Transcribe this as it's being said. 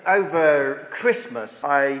Over Christmas,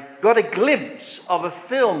 I got a glimpse of a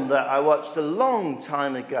film that I watched a long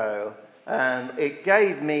time ago, and it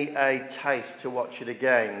gave me a taste to watch it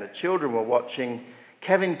again. The children were watching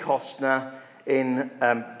Kevin Costner in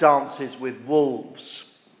Dances with Wolves.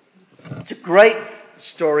 It's a great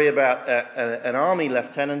story about an army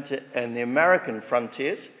lieutenant in the American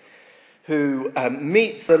frontiers who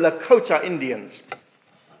meets the Lakota Indians.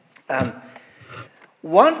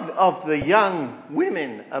 One of the young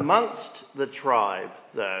women amongst the tribe,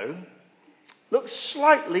 though, looks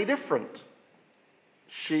slightly different.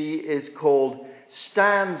 She is called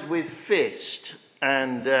Stands with Fist,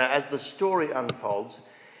 and as the story unfolds,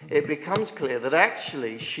 it becomes clear that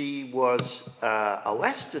actually she was a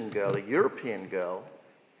Western girl, a European girl,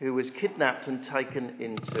 who was kidnapped and taken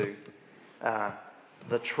into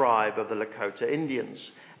the tribe of the Lakota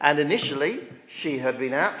Indians. And initially, she had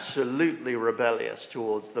been absolutely rebellious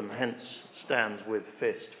towards them, hence Stands with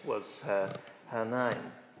Fist was her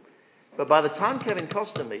name. But by the time Kevin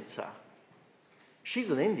Costner meets her, she's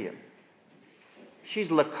an Indian. She's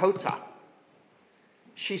Lakota.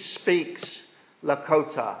 She speaks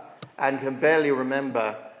Lakota and can barely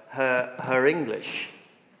remember her English.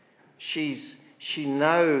 She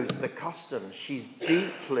knows the customs. She's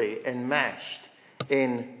deeply enmeshed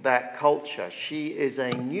in that culture. She is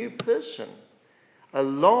a new person. A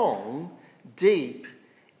long, deep,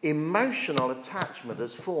 emotional attachment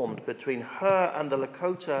has formed between her and the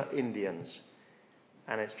Lakota Indians,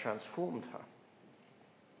 and it's transformed her.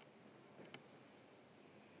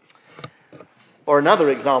 Or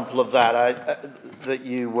another example of that that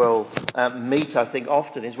you will meet, I think,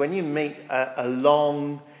 often is when you meet a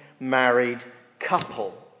long married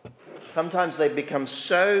couple. Sometimes they become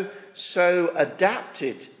so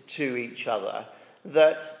adapted to each other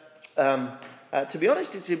that, to be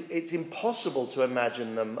honest, it's impossible to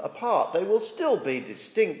imagine them apart. They will still be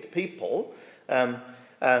distinct people,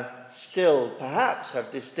 still perhaps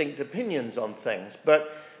have distinct opinions on things, but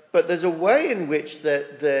there's a way in which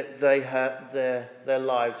their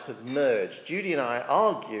lives have merged. Judy and I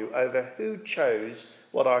argue over who chose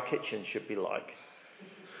what our kitchen should be like.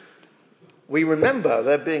 We remember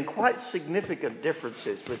there being quite significant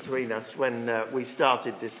differences between us when we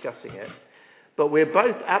started discussing it, but we're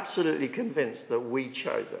both absolutely convinced that we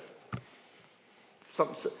chose it.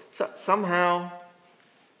 Somehow,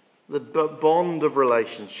 the bond of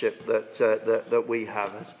relationship that we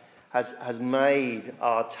have has made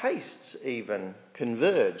our tastes even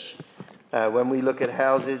converge. When we look at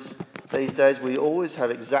houses these days, we always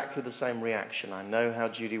have exactly the same reaction. I know how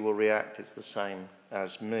Judy will react. It's the same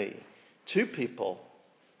as me. Two people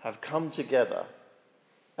have come together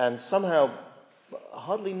and somehow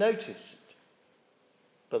hardly noticed it,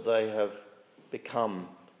 but they have become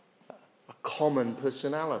a common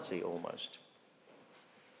personality almost.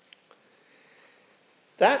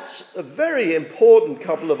 That's a very important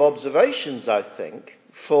couple of observations, I think,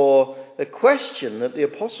 for the question that the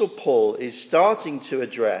Apostle Paul is starting to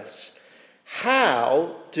address.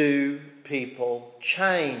 How do people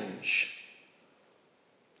change?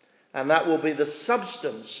 And that will be the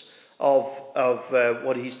substance of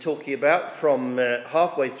what he's talking about from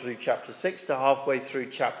halfway through chapter 6 to halfway through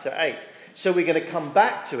chapter 8. So we're going to come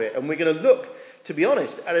back to it, and we're going to look, to be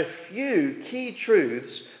honest, at a few key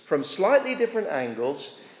truths from slightly different angles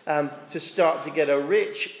to start to get a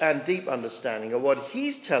rich and deep understanding of what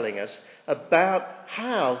he's telling us about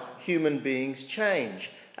how human beings change,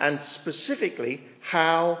 and specifically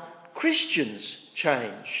how Christians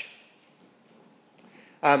change.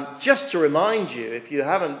 Just to remind you, if you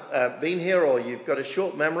haven't been here or you've got a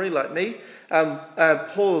short memory like me,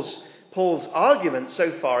 Paul's argument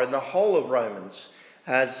so far in the whole of Romans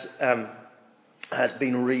has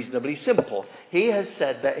been reasonably simple. He has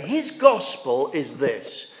said that his gospel is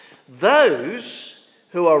this: those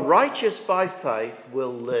who are righteous by faith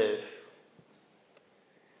will live.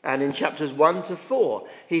 And in chapters 1 to 4,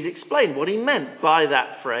 he's explained what he meant by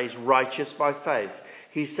that phrase, righteous by faith.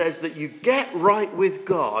 He says that you get right with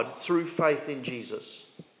God through faith in Jesus.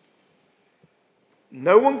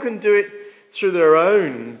 No one can do it through their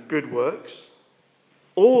own good works.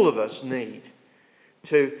 All of us need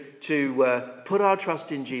to put our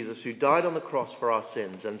trust in Jesus, who died on the cross for our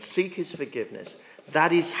sins, and seek his forgiveness.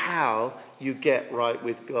 That is how you get right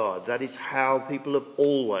with God. That is how people have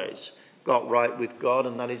always got right with God,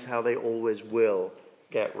 and that is how they always will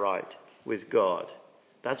get right with God.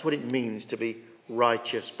 That's what it means to be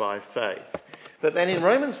righteous by faith. But then in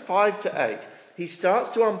Romans 5 to 8, he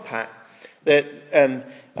starts to unpack that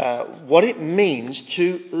what it means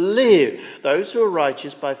to live. Those who are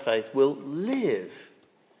righteous by faith will live.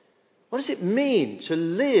 What does it mean to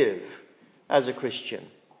live as a Christian?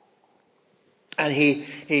 And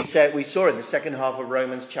he said, we saw in the second half of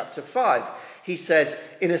Romans chapter 5, he says,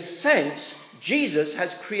 in a sense, Jesus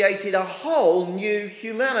has created a whole new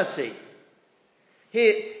humanity.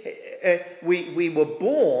 Here, we were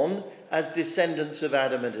born as descendants of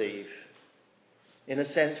Adam and Eve. In a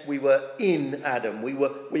sense, we were in Adam. We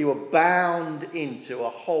were bound into a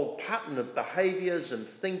whole pattern of behaviours and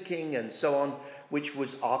thinking and so on, which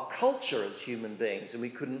was our culture as human beings, and we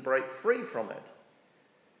couldn't break free from it.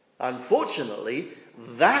 Unfortunately,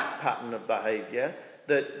 that pattern of behaviour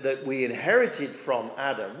that we inherited from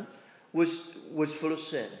Adam was full of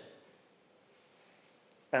sin.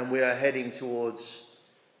 And we are heading towards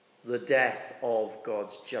the death of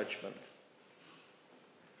God's judgment.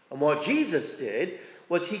 And what Jesus did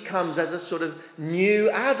was he comes as a sort of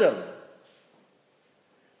new Adam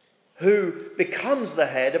who becomes the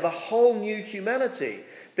head of a whole new humanity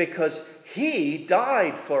because he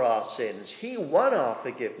died for our sins. He won our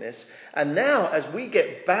forgiveness. And now as we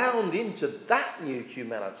get bound into that new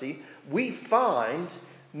humanity, we find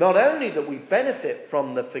not only that we benefit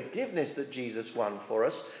from the forgiveness that Jesus won for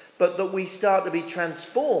us, but that we start to be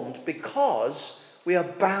transformed because we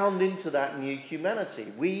are bound into that new humanity.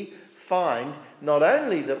 We find not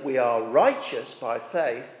only that we are righteous by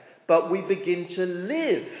faith, but we begin to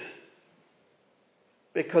live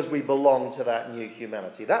because we belong to that new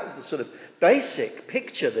humanity. That was the sort of basic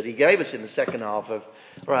picture that he gave us in the second half of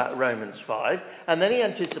Romans 5. And then he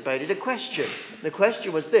anticipated a question. The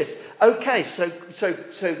question was this. Okay, so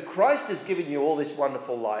Christ has given you all this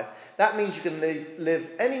wonderful life. That means you can live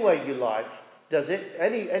any way you like, does it?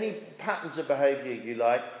 Any patterns of behaviour you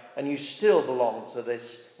like, and you still belong to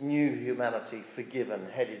this new humanity, forgiven,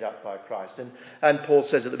 headed up by Christ. And Paul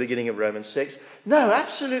says at the beginning of Romans 6, no,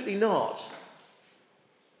 absolutely not.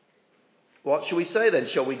 What shall we say then?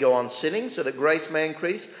 Shall we go on sinning so that grace may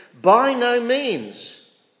increase? By no means.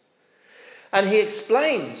 And he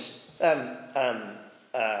explains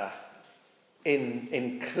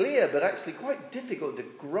in clear but actually quite difficult to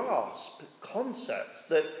grasp concepts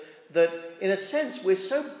that in a sense we're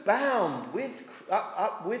so bound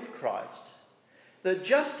up with Christ that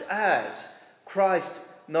just as Christ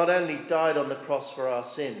not only died on the cross for our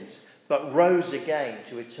sins but rose again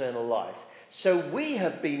to eternal life, so we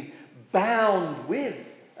have been bound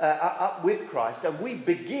up with Christ, and we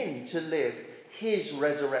begin to live his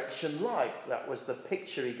resurrection life. That was the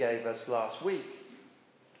picture he gave us last week.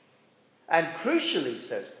 And crucially,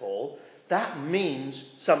 says Paul, that means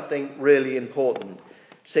something really important.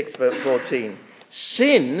 6 verse 14.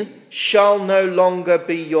 Sin shall no longer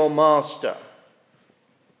be your master.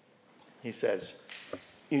 He says,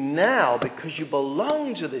 you now, because you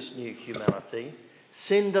belong to this new humanity,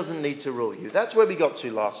 sin doesn't need to rule you. That's where we got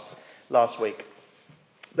to last week.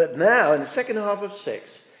 But now, in the second half of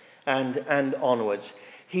 6 and onwards,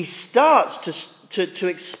 he starts to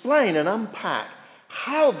explain and unpack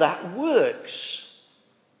how that works.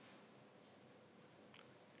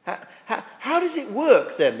 How does it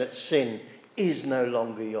work then that sin is no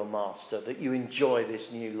longer your master, that you enjoy this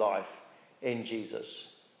new life in Jesus?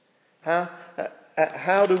 How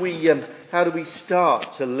do we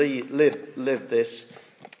start to live this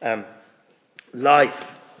life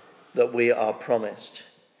that we are promised?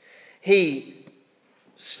 He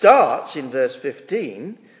starts in verse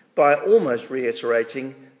 15 by almost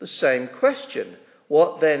reiterating the same question.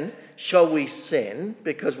 What then? Shall we sin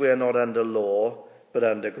because we are not under law but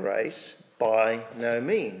under grace? By no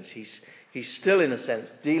means. He's still in a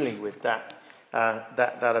sense dealing with that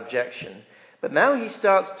objection. But now he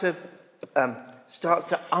starts to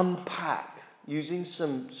unpack using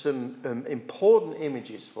some important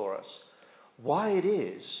images for us why it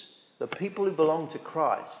is that people who belong to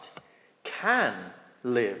Christ can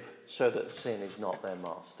live so that sin is not their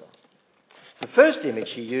master. The first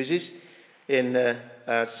image he uses in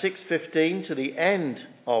 6:15 to the end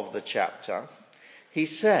of the chapter, he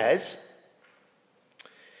says,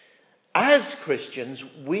 as Christians,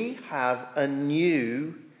 we have a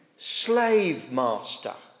new slave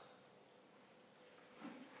master.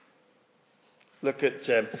 Look at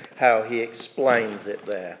how he explains it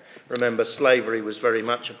there. Remember, slavery was very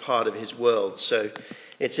much a part of his world, so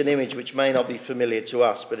it's an image which may not be familiar to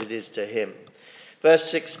us, but it is to him. Verse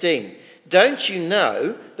 16, don't you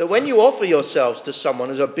know that when you offer yourselves to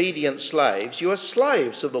someone as obedient slaves, you are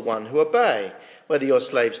slaves of the one who obey, whether you're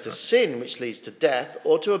slaves to sin, which leads to death,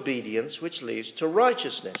 or to obedience, which leads to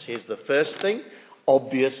righteousness. Here's the first thing.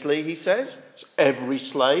 Obviously, he says, every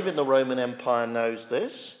slave in the Roman Empire knows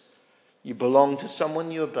this. You belong to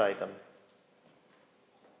someone, you obey them.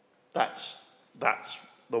 That's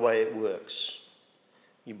the way it works.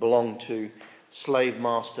 You belong to slave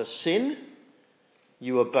master sin,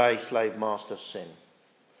 you obey slave master sin.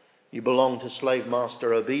 You belong to slave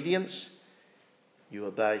master obedience, you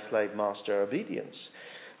obey slave master obedience.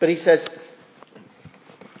 But he says,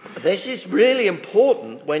 this is really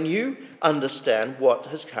important when you understand what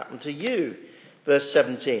has happened to you. Verse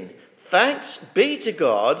 17, thanks be to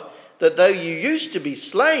God that though you used to be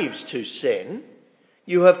slaves to sin,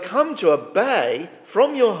 you have come to obey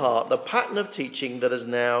from your heart the pattern of teaching that has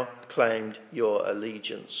now claimed your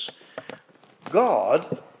allegiance.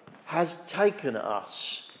 God has taken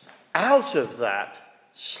us out of that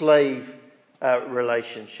slave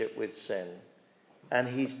relationship with sin, and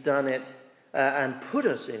he's done it and put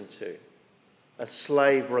us into a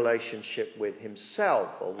slave relationship with himself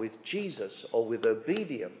or with Jesus or with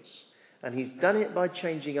obedience. And he's done it by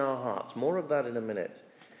changing our hearts. More of that in a minute.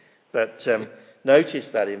 But notice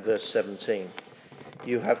that in verse 17.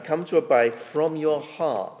 You have come to obey from your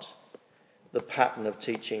heart the pattern of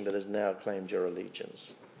teaching that has now claimed your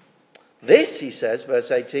allegiance. This, he says,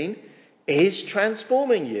 verse 18, is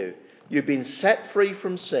transforming you. You've been set free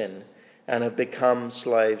from sin and have become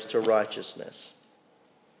slaves to righteousness.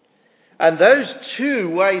 And those two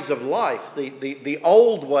ways of life, the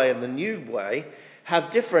old way and the new way,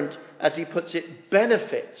 have different, as he puts it,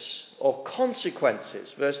 benefits or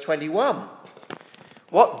consequences. Verse 21.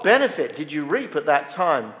 What benefit did you reap at that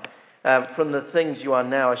time from the things you are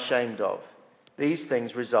now ashamed of? These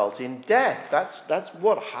things result in death. That's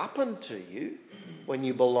what happened to you when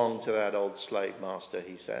you belonged to that old slave master,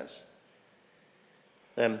 he says.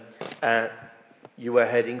 You were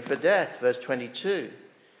heading for death. Verse 22.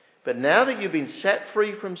 But now that you've been set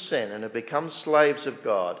free from sin and have become slaves of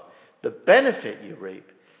God, the benefit you reap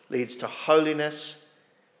leads to holiness,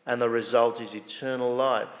 and the result is eternal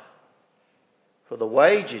life. For the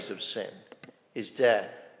wages of sin is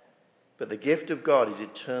death, but the gift of God is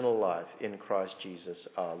eternal life in Christ Jesus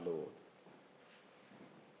our Lord.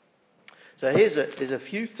 So here's a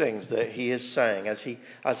few things that he is saying as he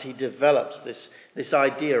develops this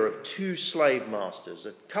idea of two slave masters.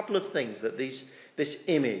 A couple of things that this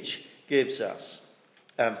image gives us.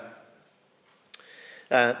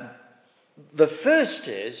 The first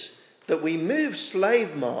is that we move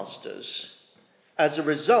slave masters as a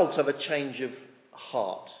result of a change of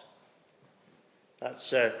heart.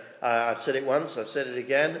 That's I've said it once, I've said it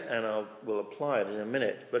again, and I will apply it in a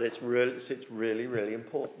minute. But it's really, really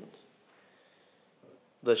important.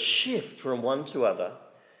 The shift from one to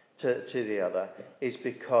the other is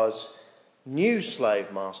because new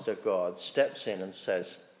slave master God steps in and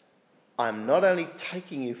says, I'm not only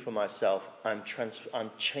taking you for myself, I'm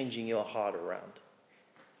changing your heart around.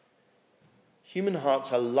 Human hearts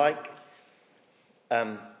are like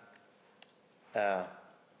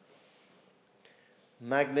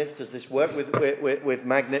magnets. Does this work with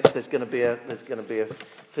magnets? There's going to be a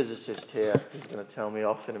physicist here who's going to tell me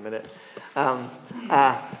off in a minute.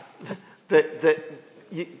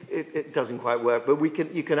 It doesn't quite work, but we're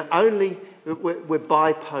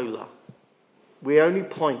bipolar. We only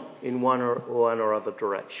point in one or other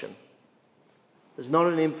direction. There's not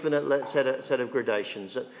an infinite set of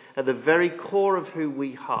gradations. At the very core of who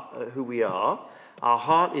we are, our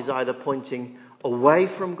heart is either pointing away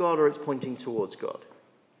from God or it's pointing towards God.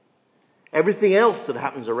 Everything else that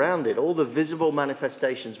happens around it, all the visible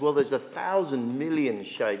manifestations, well, there's 1,000 million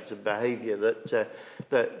shades of behaviour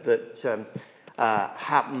that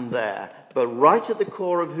happen there. But right at the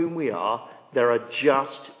core of whom we are, there are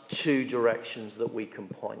just two directions that we can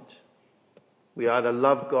point. We either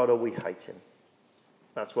love God or we hate him.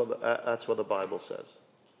 That's what the Bible says.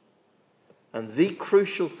 And the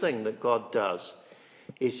crucial thing that God does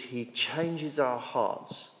is he changes our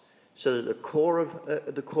hearts so that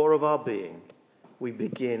at the core of our being, we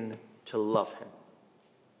begin to love him.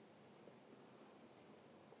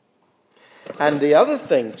 And the other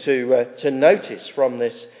thing to notice from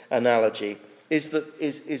this analogy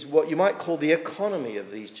is what you might call the economy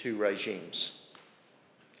of these two regimes.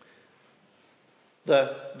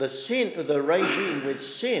 The regime with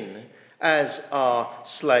sin as our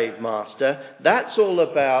slave master, that's all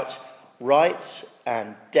about rights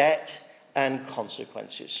and debt and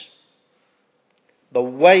consequences. The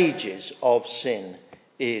wages of sin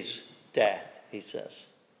is death, he says.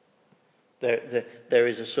 There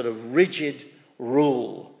is a sort of rigid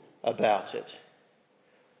rule about it.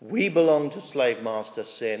 We belong to slave master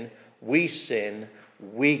sin. We sin.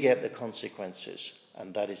 We get the consequences.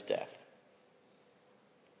 And that is death.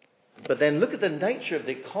 But then look at the nature of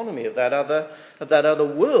the economy of that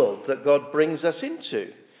other world that God brings us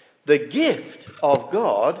into. The gift of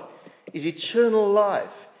God is eternal life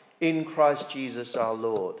in Christ Jesus our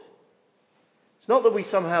Lord. It's not that we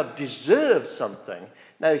somehow deserve something.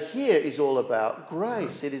 No, here is all about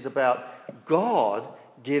grace. It is about God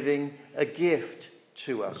giving a gift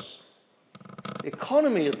to us. The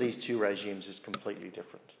economy of these two regimes is completely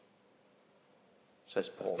different, says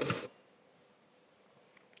Paul.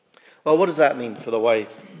 Well, what does that mean for the way,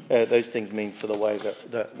 those things mean for the way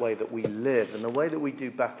that we live and the way that we do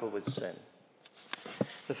battle with sin?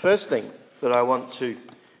 The first thing that I want to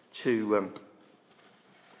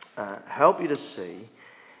help you to see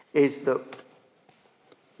is that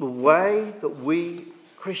the way that we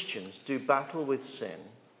Christians do battle with sin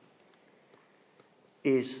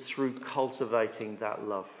is through cultivating that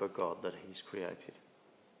love for God that He's created.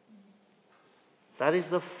 That is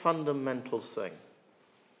the fundamental thing.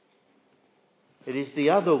 It is the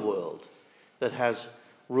other world that has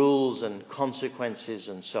rules and consequences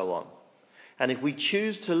and so on. And if we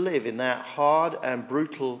choose to live in that hard and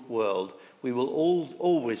brutal world, we will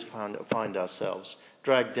always find ourselves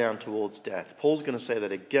dragged down towards death. Paul's going to say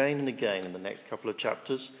that again and again in the next couple of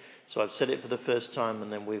chapters. So I've said it for the first time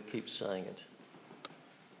and then we'll keep saying it.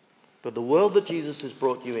 But the world that Jesus has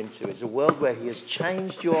brought you into is a world where He has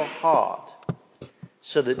changed your heart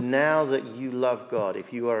so that now that you love God,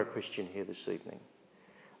 if you are a Christian here this evening,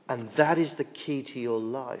 and that is the key to your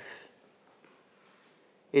life.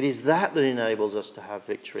 It is that enables us to have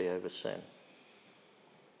victory over sin.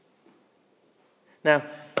 Now,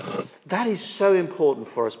 that is so important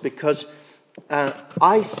for us because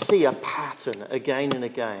I see a pattern again and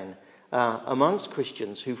again amongst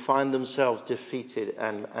Christians who find themselves defeated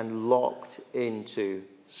and locked into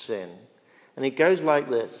sin. And it goes like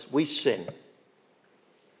this. We sin.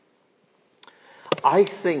 I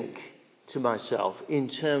think to myself in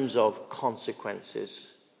terms of consequences.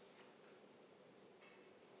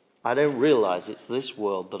 I don't realize it's this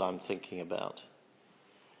world that I'm thinking about.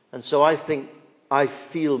 And so I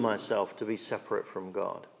feel myself to be separate from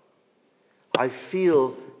God. I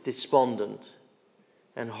feel despondent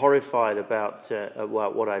and horrified about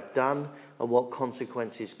what I've done and what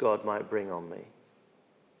consequences God might bring on me.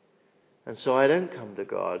 And so I don't come to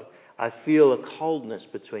God. I feel a coldness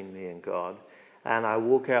between me and God. And I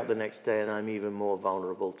walk out the next day and I'm even more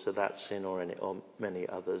vulnerable to that sin or many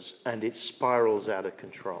others. And it spirals out of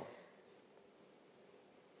control.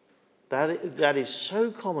 That is so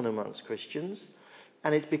common amongst Christians.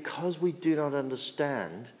 And it's because we do not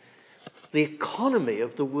understand the economy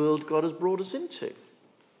of the world God has brought us into.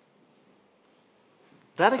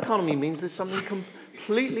 That economy means there's something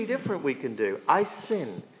completely different we can do. I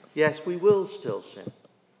sin. Yes, we will still sin.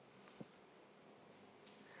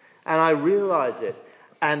 And I realize it.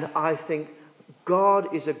 And I think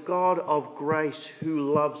God is a God of grace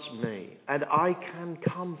who loves me. And I can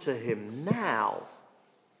come to Him now.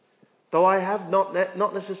 Though I have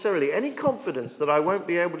not necessarily any confidence that I won't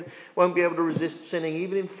be able to resist sinning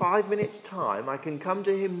even in 5 minutes' time, I can come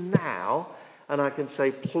to Him now and I can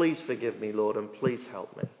say, please forgive me, Lord, and please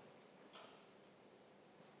help me.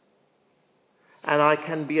 And I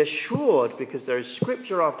can be assured, because there is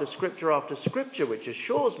scripture after scripture after scripture which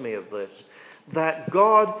assures me of this, that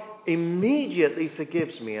God immediately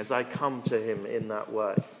forgives me as I come to Him in that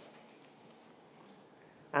way.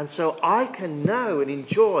 And so I can know and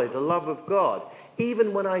enjoy the love of God,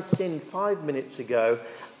 even when I sinned 5 minutes ago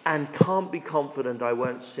and can't be confident I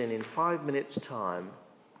won't sin in 5 minutes' time.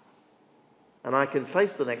 And I can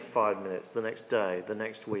face the next 5 minutes, the next day, the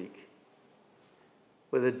next week,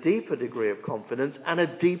 with a deeper degree of confidence and a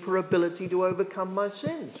deeper ability to overcome my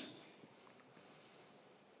sins.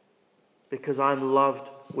 Because I'm loved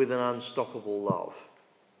with an unstoppable love.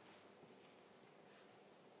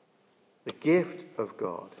 The gift of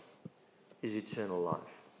God is eternal life.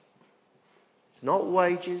 It's not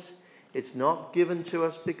wages. It's not given to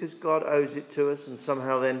us because God owes it to us, and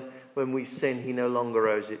somehow then when we sin He no longer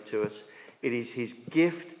owes it to us. It is His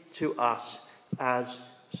gift to us as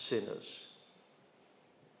sinners.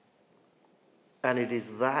 And it is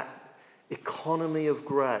that economy of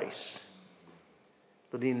grace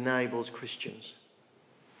that enables Christians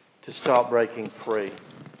to start breaking free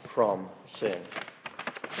from sin.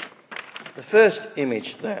 The first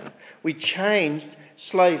image then, we changed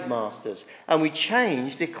slave masters and we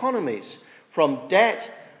changed economies from debt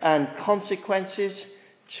and consequences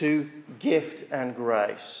to gift and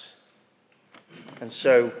grace. And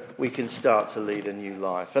so we can start to lead a new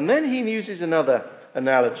life. And then he uses another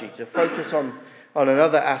analogy to focus on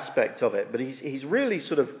another aspect of it. But he's really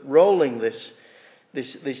sort of rolling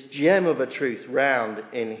this gem of a truth round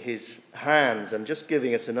in his hands and just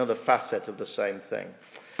giving us another facet of the same thing.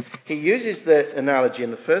 He uses the analogy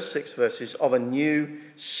in the first 6 verses of a new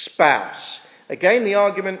spouse. Again, the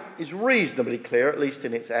argument is reasonably clear, at least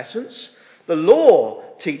in its essence. The law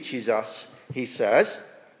teaches us, he says,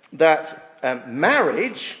 that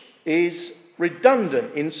marriage is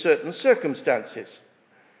redundant in certain circumstances.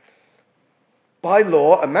 By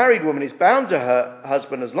law, a married woman is bound to her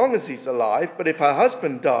husband as long as he's alive, but if her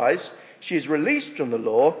husband dies, she is released from the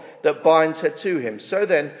law that binds her to him. So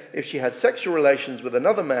then, if she has sexual relations with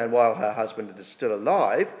another man while her husband is still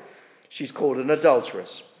alive, she's called an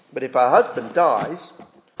adulteress. But if her husband dies,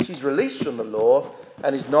 she's released from the law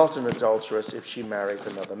and is not an adulteress if she marries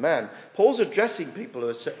another man. Paul's addressing people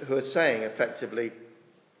who are saying effectively,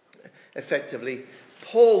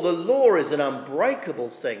 Paul, the law is an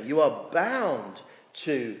unbreakable thing. You are bound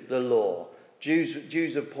to the law.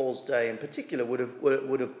 Jews of Paul's day in particular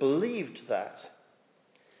would have believed that.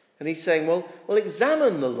 And he's saying, well,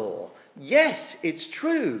 examine the law. Yes, it's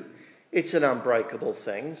true. It's an unbreakable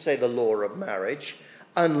thing, say the law of marriage,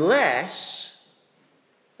 unless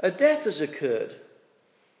a death has occurred.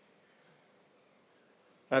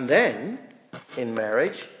 And then, in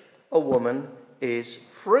marriage, a woman is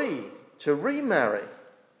free to remarry.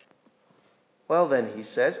 Well then, he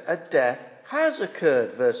says, a death has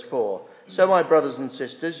occurred, verse 4. So, my brothers and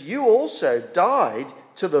sisters, you also died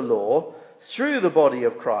to the law through the body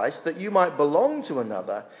of Christ, that you might belong to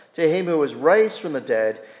another, to him who was raised from the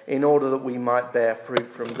dead, in order that we might bear fruit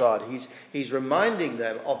from God. He's reminding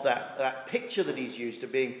them of that picture that he's used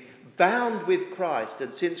of being bound with Christ.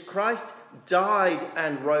 And since Christ died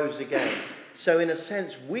and rose again, so in a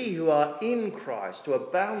sense, we who are in Christ, who are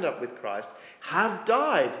bound up with Christ, have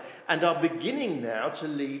died and are beginning now to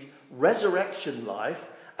lead resurrection life,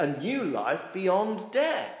 a new life beyond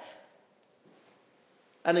death.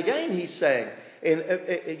 And again, he's saying,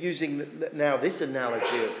 using now this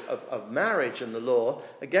analogy of marriage and the law,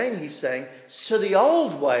 again he's saying, so the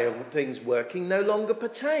old way of things working no longer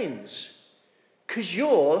pertains. Because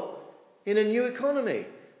you're in a new economy,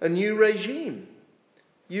 a new regime.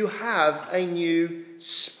 You have a new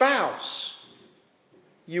spouse.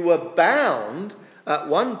 You were bound at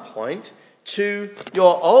one point to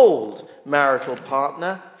your old marital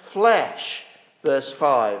partner, flesh. Verse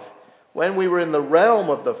 5. When we were in the realm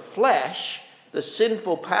of the flesh, the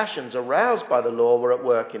sinful passions aroused by the law were at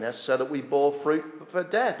work in us, so that we bore fruit for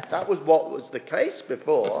death. That was what was the case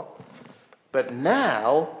before. But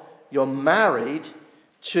now you're married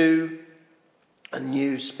to a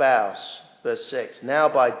new spouse. Verse 6. Now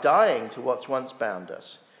by dying to what's once bound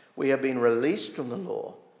us, we have been released from the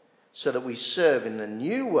law, so that we serve in the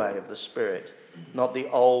new way of the Spirit, not the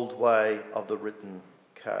old way of the written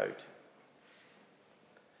code.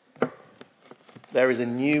 There is a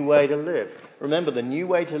new way to live. Remember, the new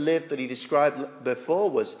way to live that he described before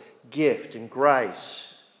was gift and grace.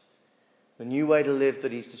 The new way to live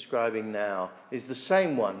that he's describing now is the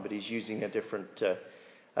same one, but he's using a different.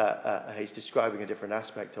 He's describing a different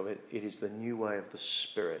aspect of it. It is the new way of the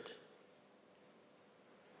Spirit.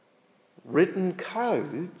 Written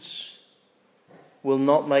codes will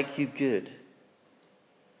not make you good.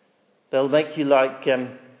 They'll make you like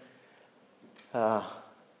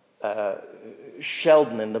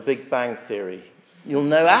Sheldon in The Big Bang Theory. You'll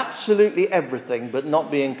know absolutely everything, but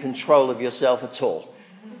not be in control of yourself at all.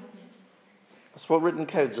 That's what written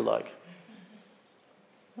codes are like.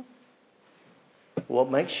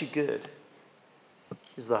 What makes you good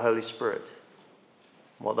is the Holy Spirit.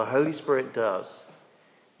 What the Holy Spirit does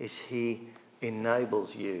is he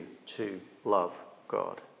enables you to love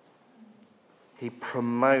God. He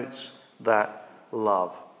promotes that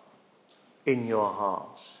love in your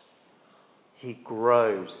hearts. He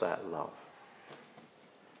grows that love.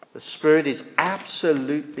 The Spirit is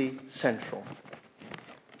absolutely central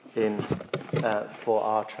for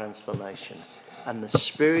our transformation. And the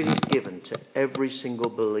Spirit is given to every single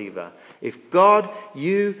believer. If God,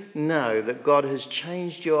 you know that God has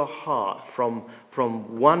changed your heart from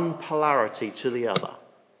one polarity to the other.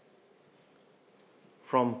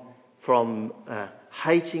 From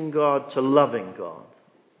hating God to loving God.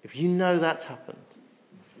 If you know that's happened,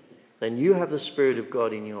 then you have the Spirit of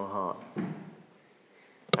God in your heart.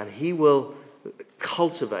 And he will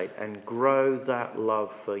cultivate and grow that love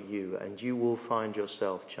for you, and you will find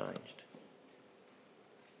yourself changed.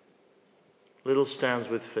 Little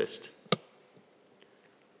Stansworth Fist.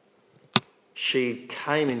 She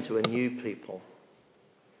came into a new people.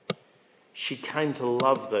 She came to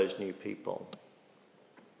love those new people.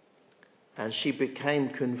 And she became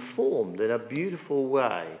conformed in a beautiful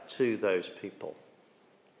way to those people.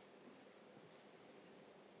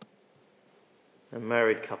 And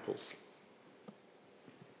married couples,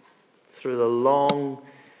 through the long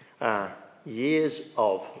years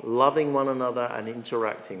of loving one another and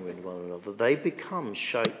interacting with one another, they become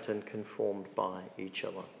shaped and conformed by each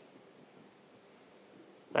other.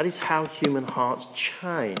 That is how human hearts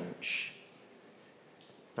change.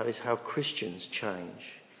 That is how Christians change.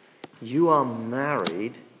 You are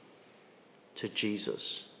married to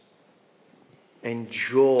Jesus.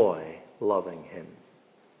 Enjoy loving him.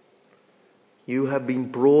 You have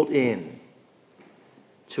been brought in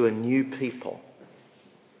to a new people.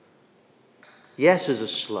 Yes, as a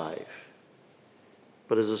slave,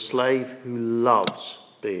 but as a slave who loves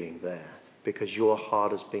being there because your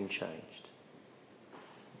heart has been changed.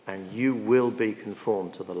 And you will be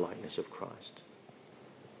conformed to the likeness of Christ.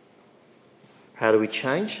 How do we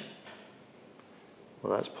change?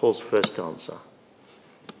 Well, that's Paul's first answer.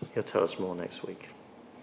 He'll tell us more next week.